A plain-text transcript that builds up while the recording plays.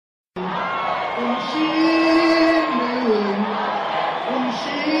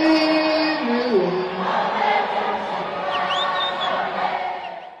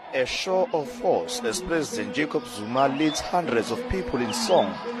A show of force as President Jacob Zuma leads hundreds of people in song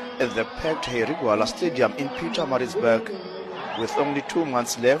at the packed Herigwala Stadium in Pietermaritzburg. With only 2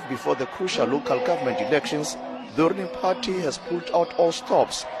 months left before the crucial local government elections, the ruling party has pulled out all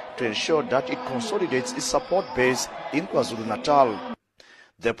stops to ensure that it consolidates its support base in Kwa Zulu-Natal.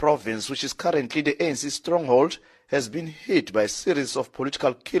 The province, which is currently the ANC stronghold, has been hit by a series of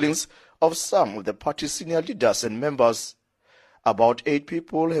political killings of some of the party's senior leaders and members. About 8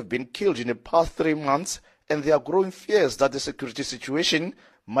 people have been killed in the past 3 months, and there are growing fears that the security situation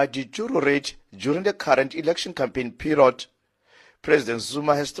might deteriorate during the current election campaign period. President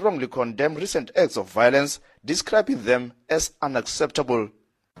Zuma has strongly condemned recent acts of violence, describing them as unacceptable.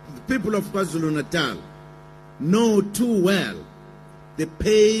 The people of Kwa Zulu-Natal know too well the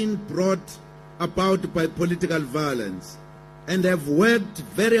pain brought about by political violence and have worked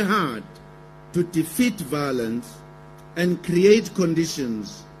very hard to defeat violence and create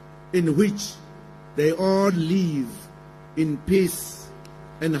conditions in which they all live in peace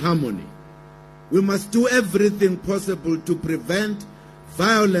and harmony. We must do everything possible to prevent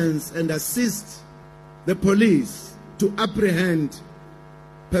violence and assist the police to apprehend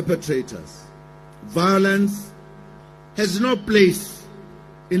perpetrators. Violence has no place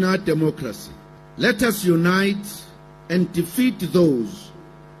in our democracy. Let us unite and defeat those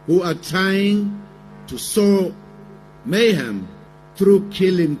who are trying to sow mayhem through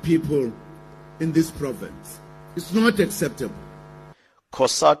killing people in this province. It's not acceptable.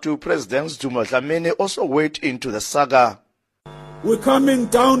 COSATU President Zuma also weighed into the saga. We're coming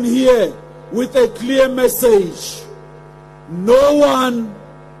down here with a clear message. No one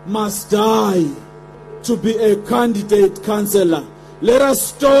must die to be a candidate councillor. Let us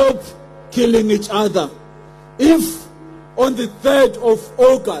stop killing each other. If on the 3rd of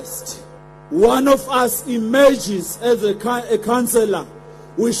August, one of us emerges as a councillor,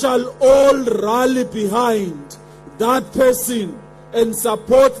 we shall all rally behind that person and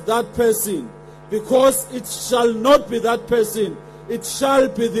support that person, because it shall not be that person, it shall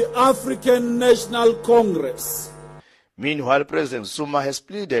be the African National Congress. Meanwhile, President Zuma has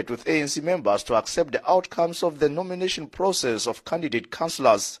pleaded with ANC members to accept the outcomes of the nomination process of candidate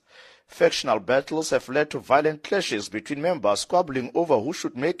councillors. Factional battles have led to violent clashes between members squabbling over who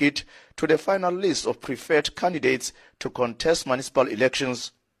should make it to the final list of preferred candidates to contest municipal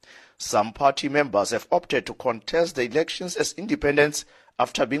elections. Some party members have opted to contest the elections as independents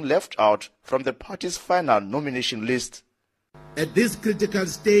after being left out from the party's final nomination list. At this critical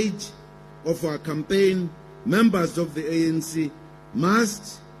stage of our campaign, members of the ANC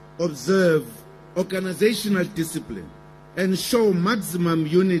must observe organizational discipline and show maximum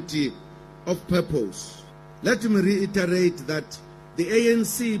unity of purpose. Let me reiterate that the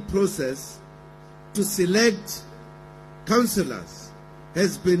ANC process to select councillors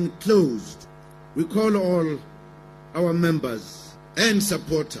has been closed. We call all our members and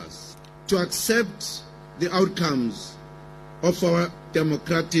supporters to accept the outcomes of our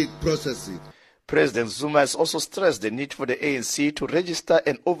democratic processes. President Zuma has also stressed the need for the ANC to register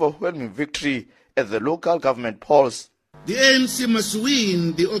an overwhelming victory at the local government polls. The ANC must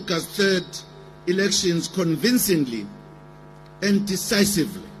win the August 3rd elections convincingly and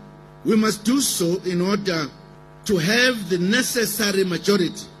decisively. We must do so in order to have the necessary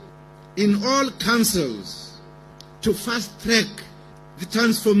majority in all councils to fast-track the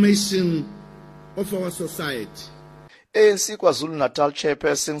transformation of our society. ANC Kwa Zulu-Natal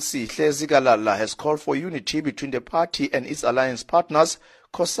chairperson Sihle Zikalala has called for unity between the party and its alliance partners,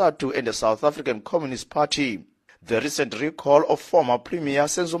 COSATU and the South African Communist Party. The recent recall of former Premier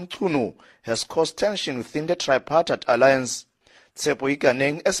Senzo Mchunu has caused tension within the tripartite alliance. Tshepo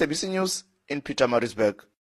Ikaneng, SABC News in Pietermaritzburg.